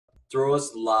throw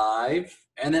us live,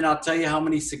 and then I'll tell you how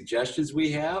many suggestions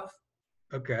we have,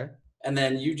 Okay. and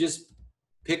then you just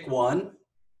pick one,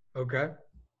 Okay.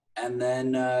 and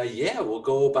then we'll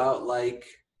go about like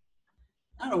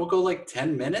I don't know, we'll go like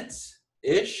 10 minutes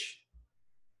ish,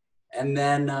 and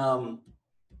then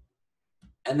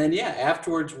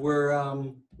afterwards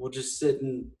we'll just sit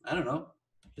and I don't know,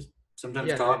 just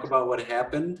sometimes talk about what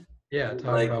happened, Yeah, talk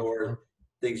like about or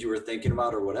things you were thinking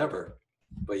about or whatever.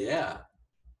 But yeah,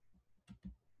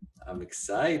 I'm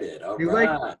excited. All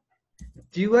right.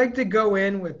 Do you like to go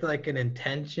in with like an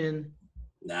intention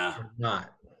Nah. or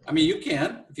not? I mean, you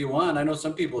can if you want. I know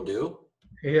some people do.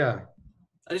 Yeah.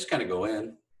 I just kind of go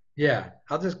in. Yeah.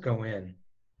 I'll just go in.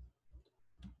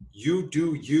 You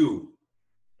do you.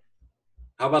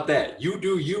 How about that? You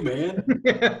do you, man.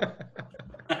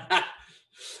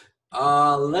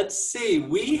 Let's see.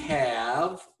 We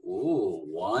have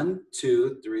 1,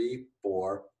 2, 3,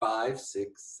 4, 5,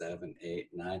 6, 7, 8,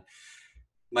 9.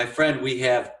 My friend, we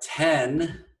have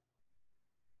 10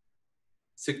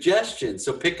 suggestions.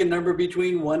 So pick a number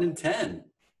between 1 and 10.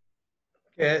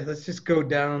 Okay, let's just go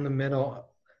down the middle.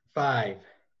 5.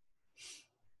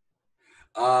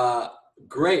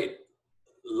 Great.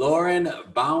 Lauren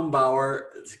Baumbauer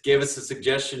gave us a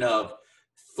suggestion of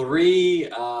 3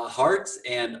 hearts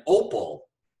and opal.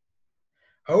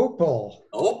 Opal.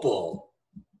 Opal.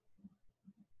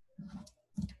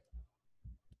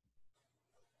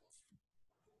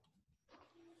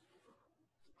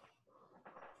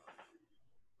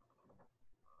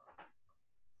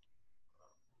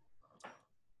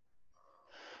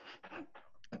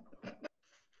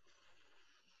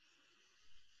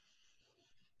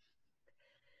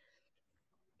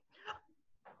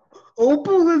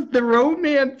 Opal is the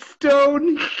romance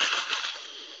stone.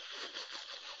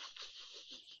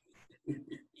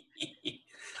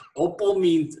 Opal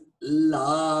means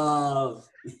love.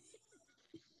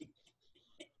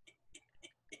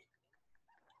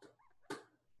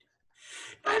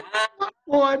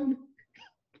 One.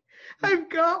 I've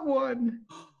got one.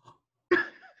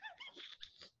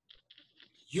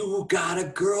 You got a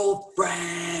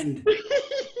girlfriend.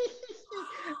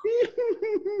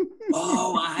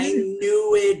 Oh, I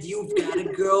knew it. You've got a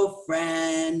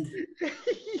girlfriend.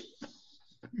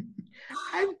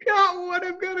 I've got one.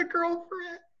 I've got a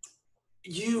girlfriend.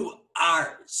 You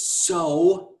are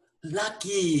so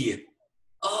lucky.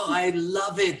 Oh, I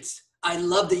love it. I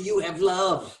love that you have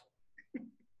love.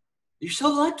 You're so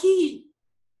lucky.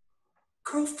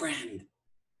 Girlfriend.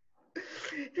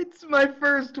 It's my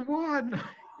first one.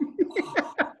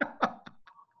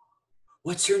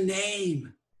 What's your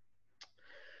name?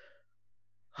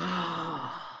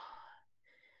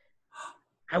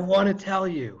 I want to tell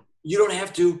you. You don't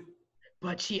have to.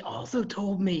 But she also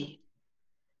told me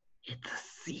it's a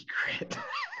secret.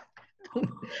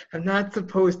 I'm not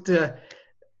supposed to.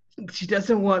 She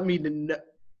doesn't want me to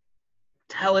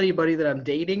tell anybody that I'm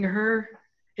dating her.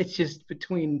 It's just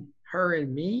between her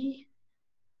and me.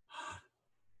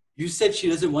 You said she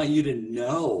doesn't want you to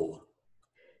know.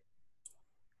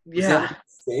 Yeah. Is that a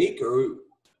mistake or?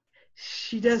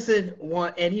 She doesn't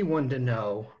want anyone to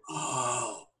know.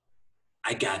 Oh,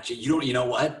 I got you. You know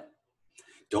what?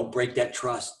 Don't break that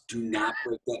trust. Do not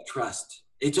break that trust.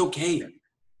 It's okay.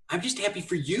 I'm just happy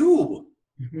for you.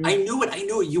 Mm-hmm. I knew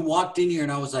it. You walked in here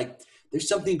and I was like, there's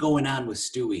something going on with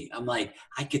Stewie. I'm like,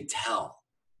 I could tell.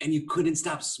 And you couldn't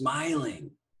stop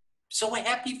smiling. So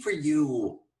happy for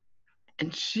you.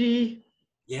 And she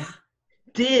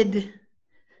did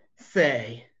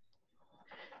say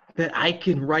that I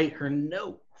can write her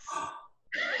notes.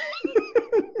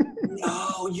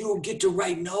 No, you get to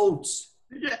write notes.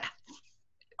 Yeah.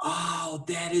 Oh,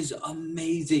 that is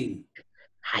amazing.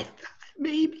 I thought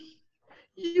maybe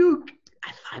you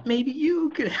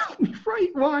could help me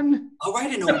write one. I'll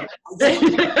write a note.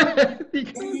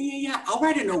 Yeah. I'll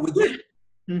write a note with you.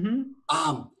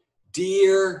 Mm-hmm.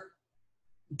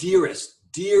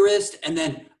 Dearest, and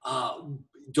then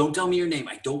don't tell me your name.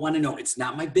 I don't want to know. It's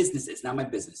not my business.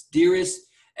 Dearest,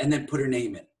 and then put her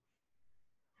name in.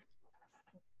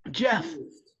 Jeff,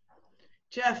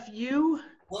 you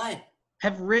what?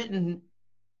 Have written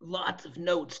lots of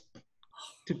notes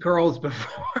to girls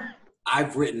before.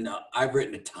 I've written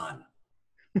a ton.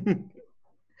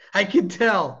 I can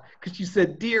tell because you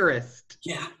said dearest.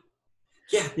 Yeah.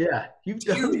 You've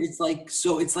done.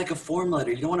 It's like a form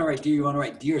letter. You don't want to write dear. You want to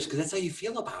write dearest because that's how you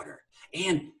feel about her.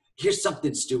 And here's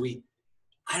something, Stewie.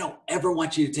 I don't ever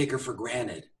want you to take her for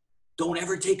granted. Don't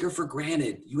ever take her for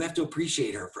granted. You have to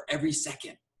appreciate her for every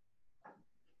second.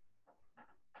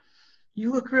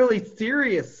 You look really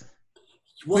serious.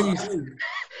 Well,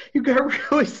 you got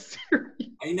really serious.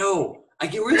 I know. I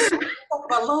get really serious Talk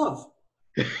about love.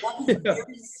 Love is Yeah.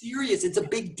 very serious. It's a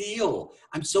big deal.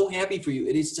 I'm so happy for you.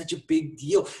 It is such a big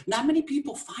deal. Not many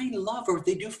people find love, or if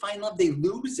they do find love, they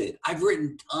lose it. I've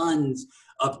written tons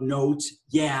of notes,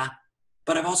 yeah,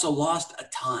 but I've also lost a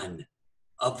ton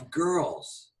of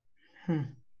girls.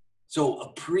 So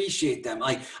appreciate them.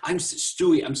 Like,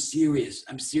 Stewie, I'm serious.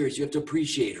 I'm serious. You have to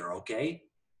appreciate her, okay?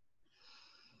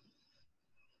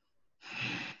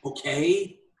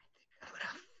 Okay?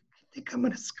 I think I'm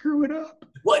gonna screw it up.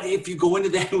 What if you go into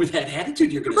that with that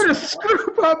attitude? You're I'm going gonna to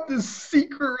screw up this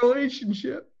secret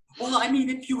relationship. Well, I mean,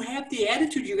 if you have the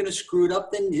attitude you're going to screw it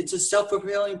up, then it's a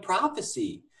self-fulfilling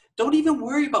prophecy. Don't even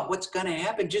worry about what's going to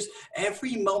happen. Just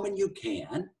every moment you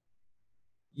can,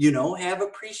 have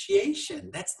appreciation.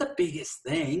 That's the biggest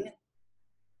thing.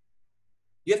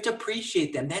 You have to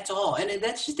appreciate them. That's all. And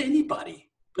that's just anybody,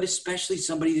 but especially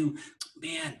somebody who,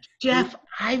 man. Jeff,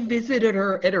 I visited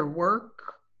her at her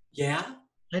work. Yeah?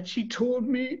 And she told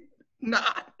me,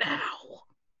 not now.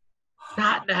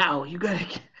 Not now. You gotta.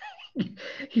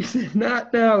 He said,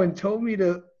 not now, and told me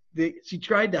she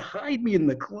tried to hide me in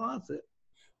the closet.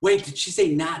 Wait, did she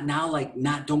say not now, like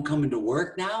not don't come into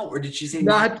work now? Or did she say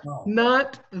not now?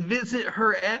 Not visit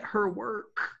her at her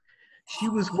work. She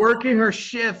was working her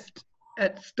shift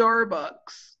at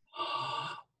Starbucks.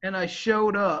 And I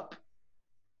showed up.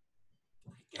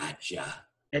 Gotcha.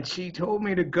 And she told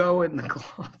me to go in the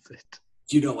closet.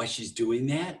 Do you know why she's doing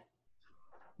that?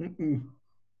 Mm-mm.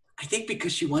 I think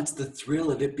because she wants the thrill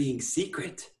of it being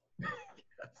secret. Yes.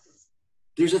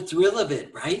 There's a thrill of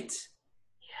it, right?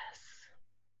 Yes.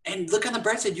 And look on the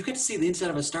bright side, you get to see the inside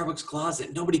of a Starbucks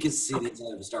closet. Nobody gets to see the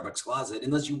inside of a Starbucks closet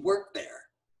unless you work there.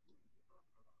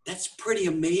 That's pretty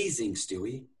amazing,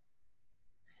 Stewie.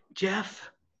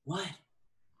 Jeff. What?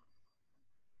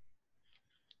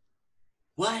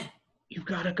 What? You've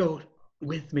got to go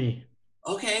with me.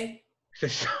 Okay.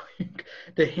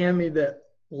 To hand me that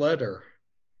letter.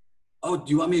 Oh, do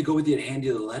you want me to go with you to hand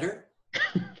you the letter?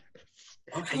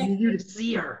 Okay. I need you to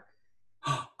see her.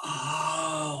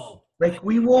 Oh. Like,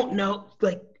 we won't know.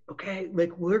 Like, okay,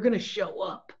 like, we're going to show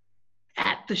up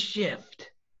at the shift.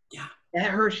 Yeah.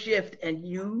 At her shift, and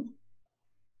you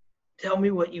tell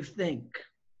me what you think.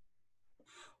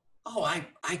 Oh,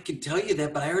 I can tell you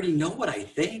that, but I already know what I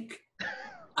think.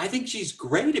 I think she's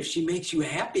great if she makes you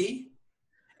happy.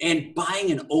 And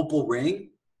buying an opal ring,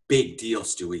 big deal,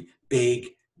 Stewie. Big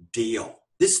deal.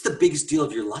 This is the biggest deal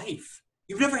of your life.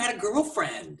 You've never had a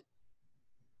girlfriend.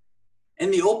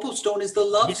 And the opal stone is the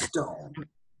love stone.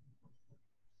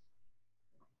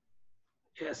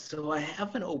 Yes, so I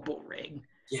have an opal ring.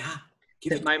 Yeah.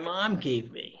 That my mom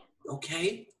gave me.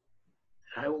 Okay.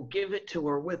 I will give it to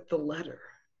her with the letter.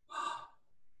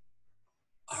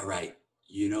 All right.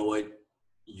 You know what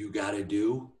you got to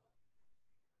do?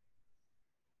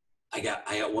 I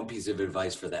got one piece of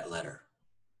advice for that letter.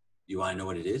 You want to know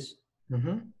what it is?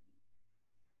 Mm-hmm.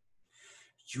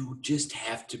 You just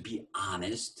have to be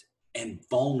honest and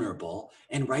vulnerable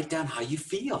and write down how you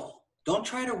feel. Don't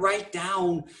try to write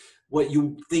down what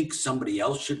you think somebody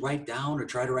else should write down or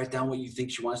try to write down what you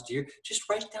think she wants to hear. Just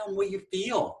write down what you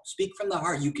feel. Speak from the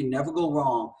heart. You can never go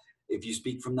wrong if you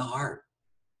speak from the heart.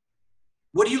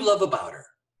 What do you love about her?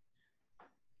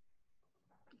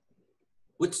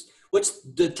 What's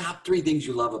the top 3 things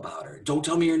you love about her? Don't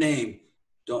tell me your name.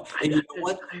 Don't. And you know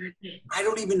what? I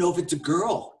don't even know if it's a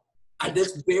girl.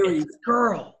 That's very. It's a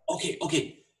girl.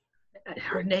 Okay.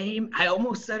 Her name. I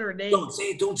almost said her name. Don't say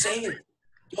it. Don't say it.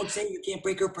 Don't say it. You can't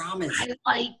break her promise. I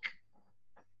like.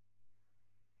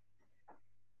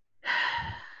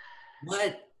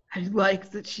 What? I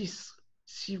like that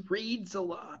she reads a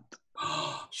lot.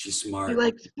 She's smart. She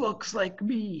likes books like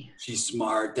me. She's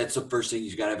smart. That's the first thing.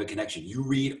 You got to have a connection. You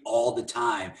read all the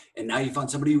time. And now you found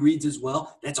somebody who reads as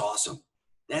well. That's awesome.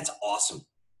 That's awesome.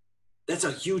 That's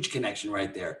a huge connection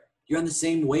right there. You're on the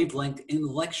same wavelength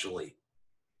intellectually.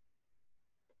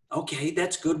 Okay,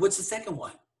 that's good. What's the second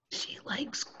one? She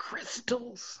likes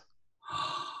crystals.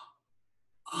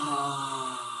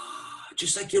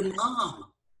 Just like your mom.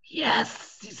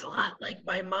 Yes, she's a lot like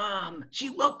my mom. She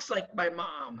looks like my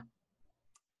mom.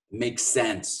 Makes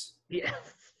sense. Yes.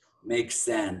 Makes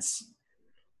sense.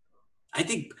 I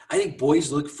think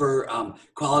boys look for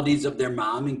qualities of their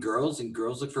mom and girls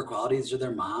look for qualities of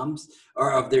their moms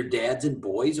or of their dads and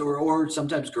boys, or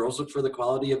sometimes girls look for the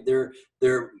quality of their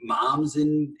moms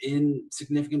in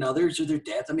significant others or their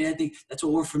dads. I mean, I think that's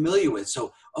what we're familiar with.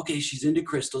 So, okay, she's into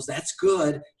crystals. That's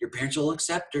good. Your parents will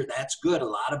accept her. That's good. A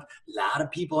lot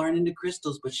of people aren't into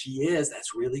crystals, but she is.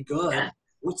 That's really good. Yeah.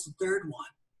 What's the third one?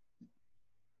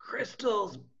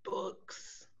 Crystals,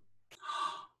 books,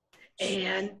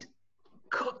 and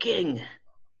cooking.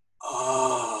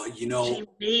 Oh, She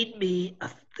made me a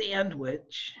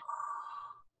sandwich.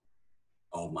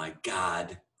 oh my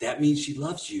God. That means she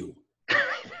loves you.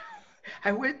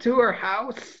 I went to her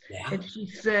house Yeah. and she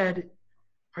said,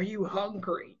 "Are you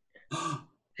hungry?"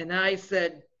 And I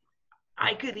said,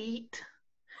 "I could eat."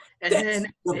 And That's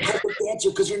then the perfect answer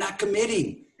because you're not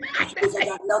committing. She goes, I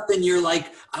got nothing. You're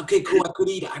like, okay, cool. I could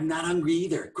eat. I'm not hungry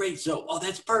either. Great. So, oh,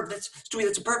 that's perfect. Stewie,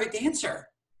 that's a perfect answer.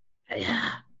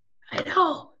 yeah, I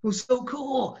know. It was so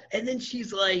cool. And then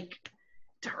she's like,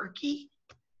 "Turkey?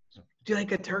 Do you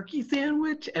like a turkey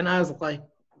sandwich?" And I was like,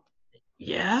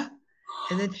 "Yeah."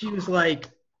 And then she was like,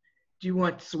 "Do you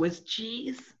want Swiss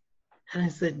cheese?" And I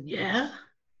said, "Yeah."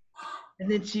 And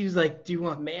then she was like, "Do you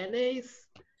want mayonnaise?"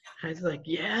 I was like,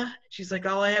 "Yeah." She's like,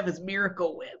 "All I have is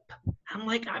Miracle Whip." I'm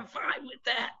like, "I'm fine with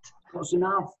that." Close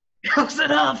enough. Close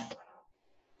enough.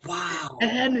 Wow.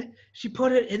 And she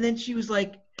put it, and then she was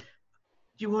like, "Do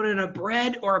you want it a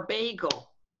bread or a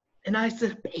bagel?" And I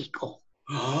said, "Bagel."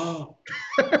 Oh,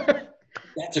 I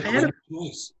that's a had great a,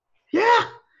 choice. yeah.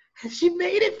 And she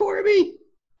made it for me.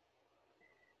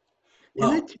 And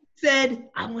then Well, she said,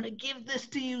 "I'm going to give this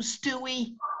to you,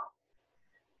 Stewie.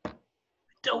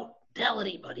 Don't tell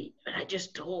anybody." And I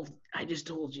just told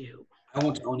you. I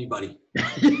won't tell anybody.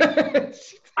 She's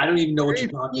I don't even know what you're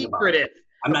very talking about. secretive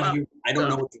I'm not about here. I don't know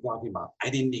stuff. what you're talking about. I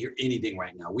didn't hear anything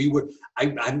right now.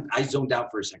 I zoned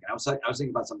out for a second. I was thinking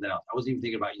about something else. I wasn't even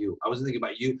thinking about you. I wasn't thinking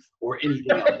about you or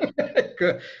anything else.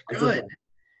 Good. I zoned Good. out.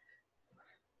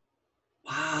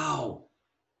 Wow.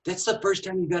 That's the first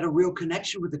time you got a real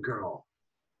connection with a girl.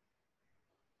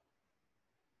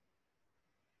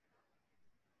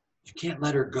 You can't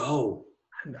let her go.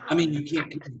 I mean, you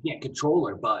can't control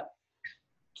her, but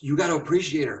you got to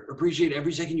appreciate her. Appreciate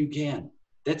every second you can.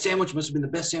 That sandwich must have been the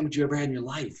best sandwich you ever had in your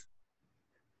life.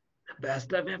 The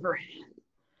best I've ever had.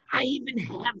 I even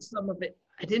have some of it.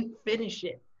 I didn't finish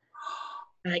it.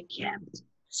 And I kept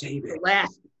Save the it.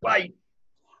 last bite.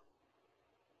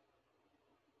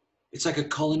 It's like a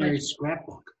culinary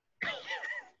scrapbook.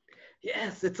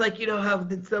 Yes, it's like, how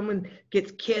when someone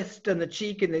gets kissed on the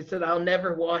cheek and they said, "I'll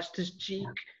never wash this cheek."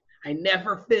 I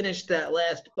never finished that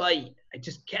last bite. I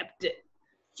just kept it.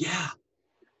 Yeah.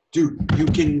 Dude, you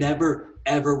can never,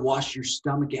 ever wash your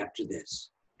stomach after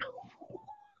this.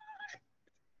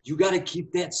 You got to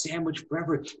keep that sandwich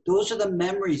forever. Those are the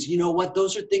memories. You know what?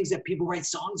 Those are things that people write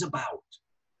songs about.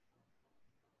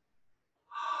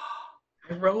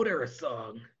 I wrote her a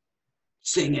song.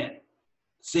 Sing it.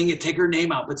 Sing it. Take her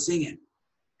name out, but sing it.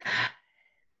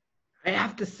 I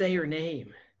have to say her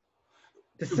name.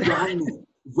 Rhyme it.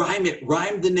 Rhyme it.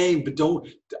 Rhyme the name, but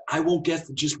I won't guess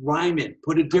it. Just rhyme it.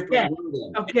 Put a different word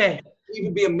in. Okay. It can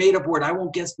even be a made up word. I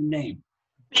won't guess the name.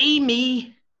 Bay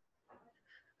me.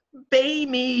 Bay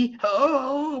me.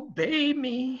 Oh, bay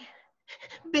me.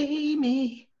 Bay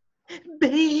me.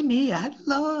 Bay me. I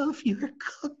love your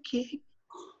cooking.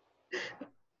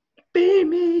 Bay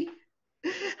me.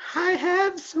 I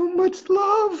have so much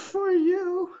love for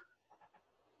you.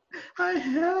 I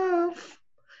have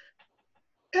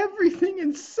everything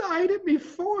inside of me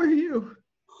for you.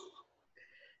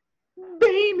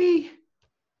 Baby.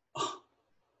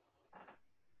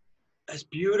 That's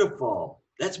beautiful.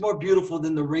 That's more beautiful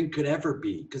than the ring could ever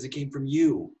be because it came from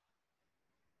you.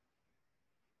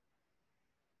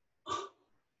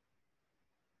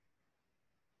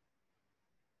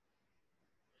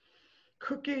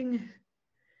 Cooking.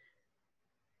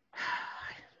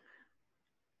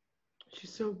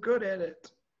 She's so good at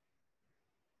it.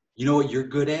 You know what you're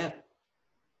good at?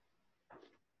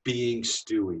 Being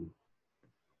Stewie.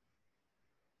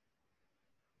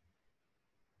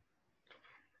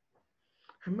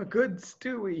 I'm a good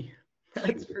Stewie.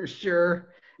 That's for sure.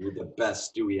 You're the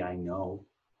best Stewie I know.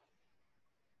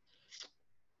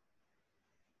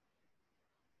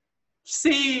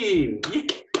 Scene!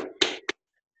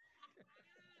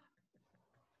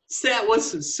 That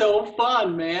was so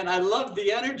fun, man. I love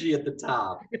the energy at the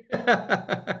top.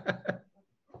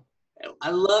 I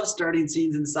love starting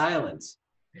scenes in silence.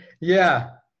 Yeah.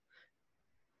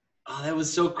 Oh, that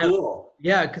was so cool.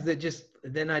 Yeah, because I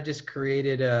just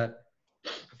created a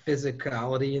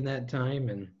physicality in that time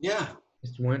and Yeah.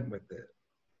 just went with it.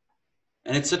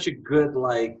 And it's such a good,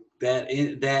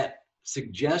 that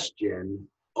suggestion.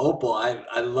 Opal,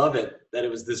 I love it that it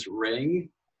was this ring.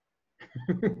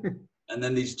 And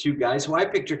then these two guys who I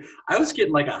was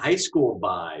getting like a high school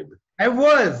vibe. I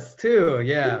was too,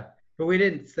 yeah. But we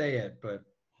didn't say it, but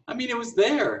I mean, it was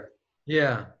there.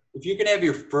 yeah. If you can have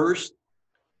your first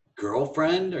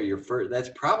girlfriend or that's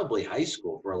probably high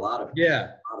school for a lot of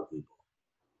Yeah. people.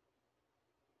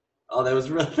 Oh, that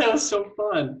was so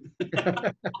fun.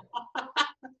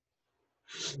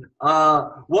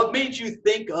 What made you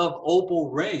think of opal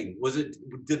ring?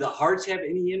 Did the hearts have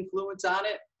any influence on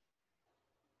it?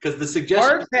 Because the suggestion,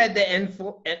 Hearts had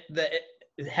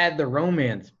it had the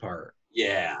romance part.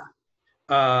 yeah.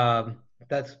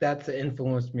 That's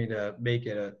influenced me to make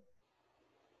it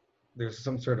there's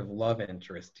some sort of love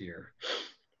interest here.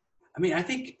 I mean, I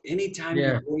think anytime you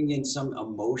Yeah. bring in some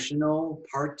emotional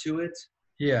part to it,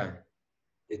 Yeah.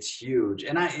 it's huge.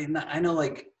 And I know,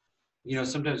 like,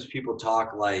 sometimes people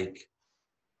talk like,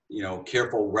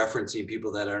 careful referencing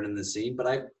people that aren't in the scene, but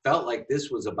I felt like this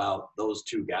was about those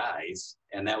two guys,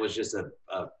 and that was just a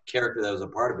character that was a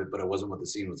part of it, but it wasn't what the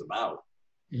scene was about.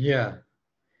 Yeah.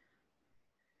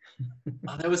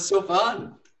 Oh, that was so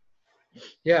fun.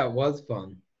 Yeah, it was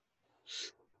fun.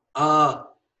 Uh,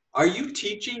 are you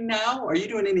teaching now? Are you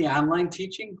doing any online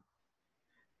teaching?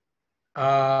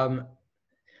 Um,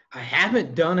 I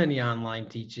haven't done any online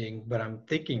teaching, but I'm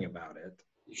thinking about it.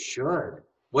 You should.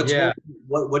 Yeah.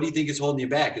 What do you think is holding you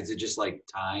back? Is it just like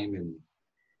time and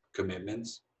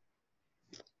commitments?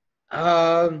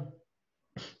 Um,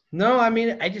 no, I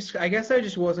mean, I guess I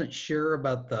just wasn't sure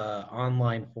about the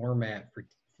online format for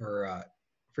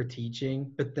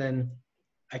teaching, but then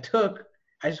I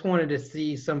just wanted to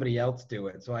see somebody else do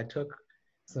it. So I took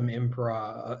an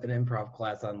improv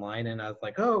class online, and I was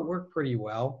like, oh, it worked pretty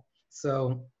well.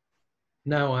 So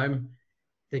now I'm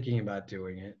thinking about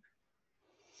doing it.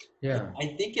 Yeah. I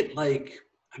think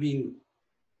I mean,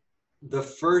 the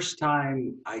first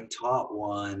time I taught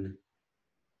one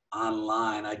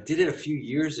online, I did it a few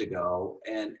years ago.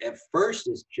 And at first,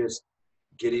 it's just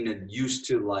getting used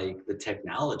to like the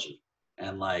technology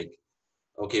and like,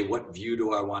 okay, what view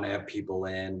do I want to have people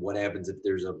in? What happens if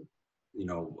there's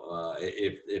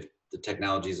if the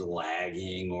technology is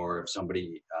lagging, or if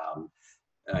somebody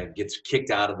gets kicked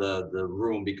out of the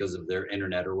room because of their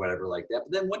internet or whatever like that.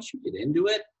 But then once you get into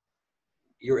it,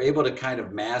 you're able to kind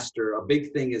of master. A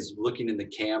big thing is looking in the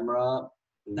camera,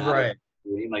 not at Right. the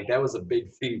screen. Like that was a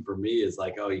big thing for me, is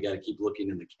like, oh, you got to keep looking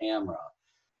in the camera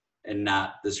and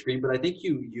not the screen. But I think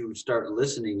you start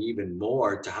listening even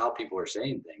more to how people are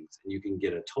saying things, and you can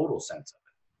get a total sense of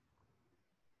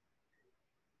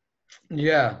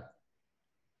Yeah.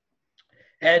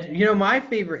 And my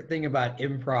favorite thing about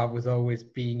improv was always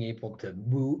being able to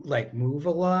move a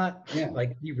lot, it. Yeah.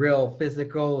 like be real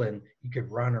physical, and you could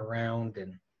run around,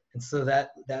 and so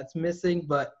that's missing.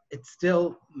 But it's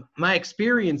still my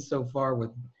experience so far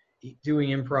with doing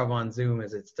improv on Zoom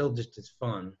is it's still just as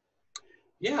fun.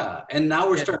 Yeah. And now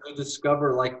we're Yeah. starting to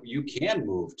discover like you can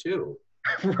move too.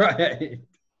 Right.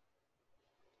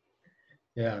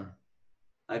 Yeah.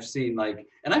 I've seen like,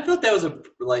 and I felt that was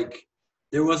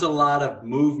there was a lot of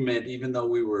movement, even though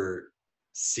we were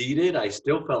seated. I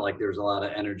still felt like there was a lot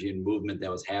of energy and movement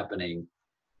that was happening.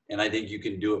 And I think you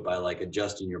can do it by like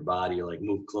adjusting your body, like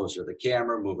move closer to the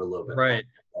camera, move a little bit Right.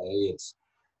 away.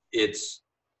 It's,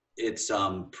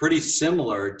 pretty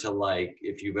similar to like,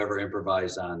 if you've ever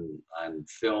improvised on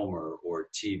film or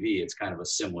TV, it's kind of a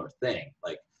similar thing.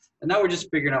 Like, and now we're just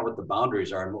figuring out what the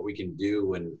boundaries are and what we can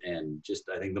do. And just,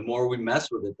 I think the more we mess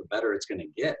with it, the better it's going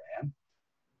to get, man.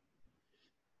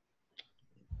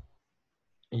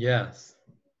 Yes.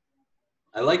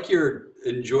 I like your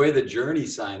enjoy the journey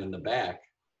sign in the back.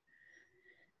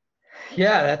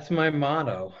 Yeah, that's my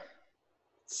motto.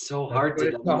 It's so That's hard what to,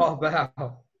 it's all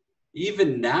about.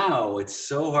 even now, it's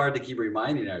so hard to keep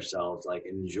reminding ourselves, like,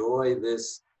 enjoy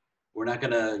this. We're not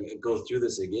going to go through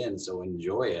this again. So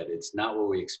enjoy it. It's not what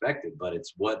we expected, but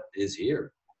it's what is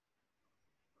here.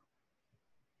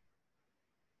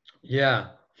 Yeah.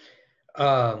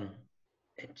 Um,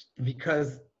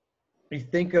 because you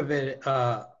think of it,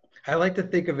 I like to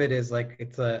think of it as like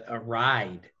it's a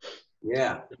ride,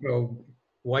 Yeah.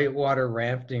 whitewater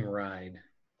rafting ride.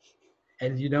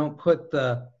 And you don't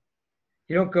go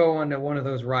onto one of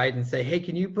those rides and say, hey,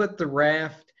 can you put the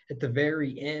raft at the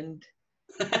very end?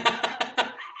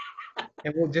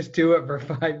 And we'll just do it for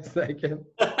 5 seconds.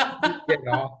 Get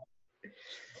off.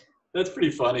 That's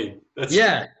pretty funny.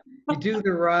 Yeah, you do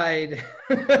the ride.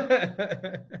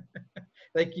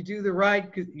 Like you do the ride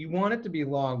because you want it to be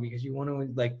long because you want to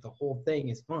like the whole thing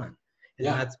is fun. And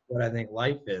Yeah. that's what I think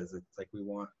life is. It's like we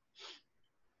want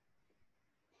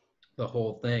the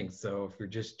whole thing. So if you're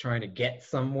just trying to get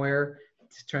somewhere,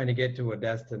 just trying to get to a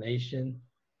destination,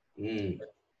 Mm.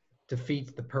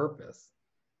 defeats the purpose.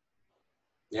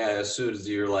 Yeah, as soon as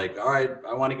you're like, all right,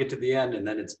 I want to get to the end, and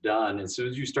then it's done. As soon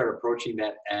as you start approaching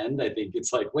that end, I think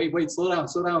it's like, wait, slow down,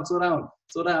 slow down, slow down,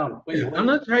 slow down. Wait. I'm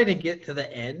not trying to get to the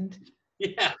end.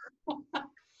 Yeah.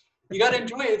 You got to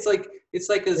enjoy it. It's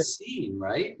like a scene,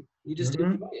 right? You just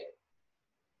Mhm. enjoy it.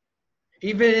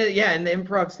 Even in the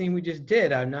improv scene we just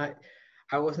did,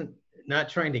 I wasn't not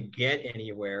trying to get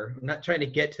anywhere. I'm not trying to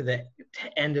get to the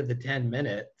end of the 10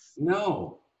 minutes.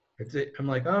 No. I'm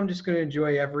like, oh, I'm just going to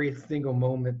enjoy every single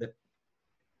moment that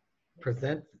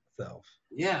presents itself.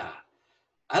 Yeah.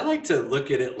 I like to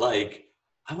look at it like,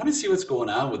 I want to see what's going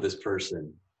on with this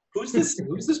person. Who's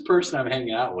this person I'm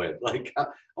hanging out with? Like, I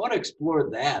want to explore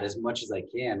that as much as I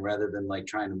can rather than like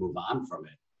trying to move on from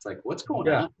it. It's like, what's going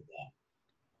on with that?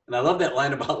 And I love that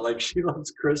line about like, she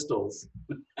loves crystals.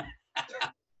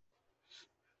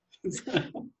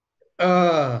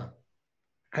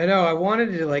 I know. I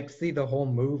wanted to like see the whole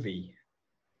movie.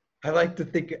 I like to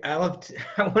think I want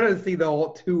to see the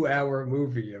whole 2-hour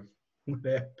movie of what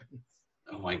happens.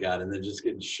 Oh my God. And then just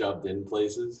getting shoved in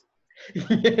places.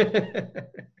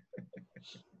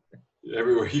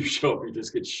 Everywhere you show up, you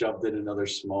just get shoved in another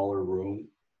smaller room.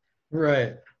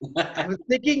 Right. I was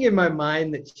thinking in my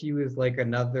mind that she was like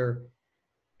another,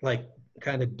 like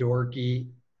kind of dorky,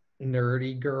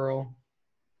 nerdy girl.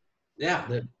 Yeah.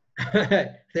 That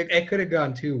it could have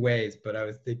gone two ways, but I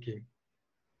was thinking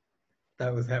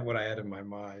that was what I had in my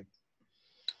mind.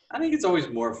 I think it's always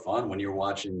more fun when you're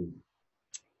watching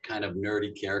kind of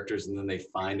nerdy characters and then they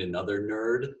find another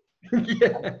nerd.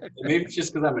 Yeah. Maybe it's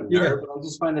just because I'm a nerd, but I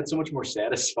just find that so much more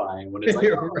satisfying when it's like,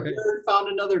 oh, Right. nerd found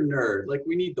another nerd. Like,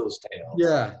 we need those tales.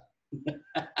 Yeah.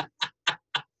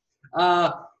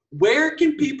 Where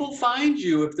can people find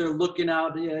you if they're looking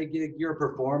out? You're a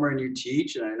performer and you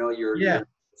teach, and I know you're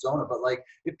Arizona, but like,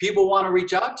 if people want to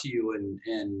reach out to you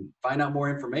and find out more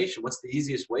information, what's the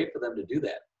easiest way for them to do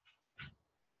that?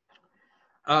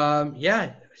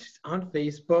 Yeah, on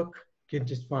Facebook. You can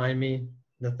just find me,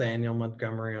 Nathaniel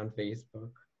Montgomery, on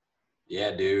Facebook.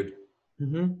 Yeah, dude.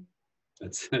 Mm-hmm.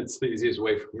 That's the easiest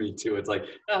way for me too. It's like,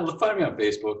 find me on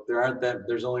Facebook.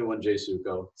 There's only one Jay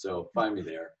Succo, so find me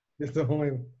there. It's the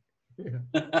only.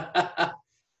 Yeah.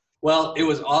 Well, it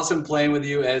was awesome playing with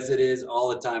you, as it is all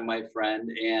the time, my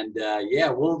friend. And yeah,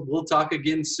 we'll talk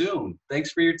again soon.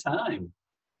 Thanks for your time.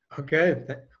 Okay,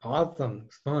 awesome.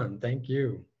 It's fun. Thank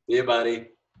you. See you, buddy.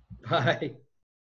 Bye.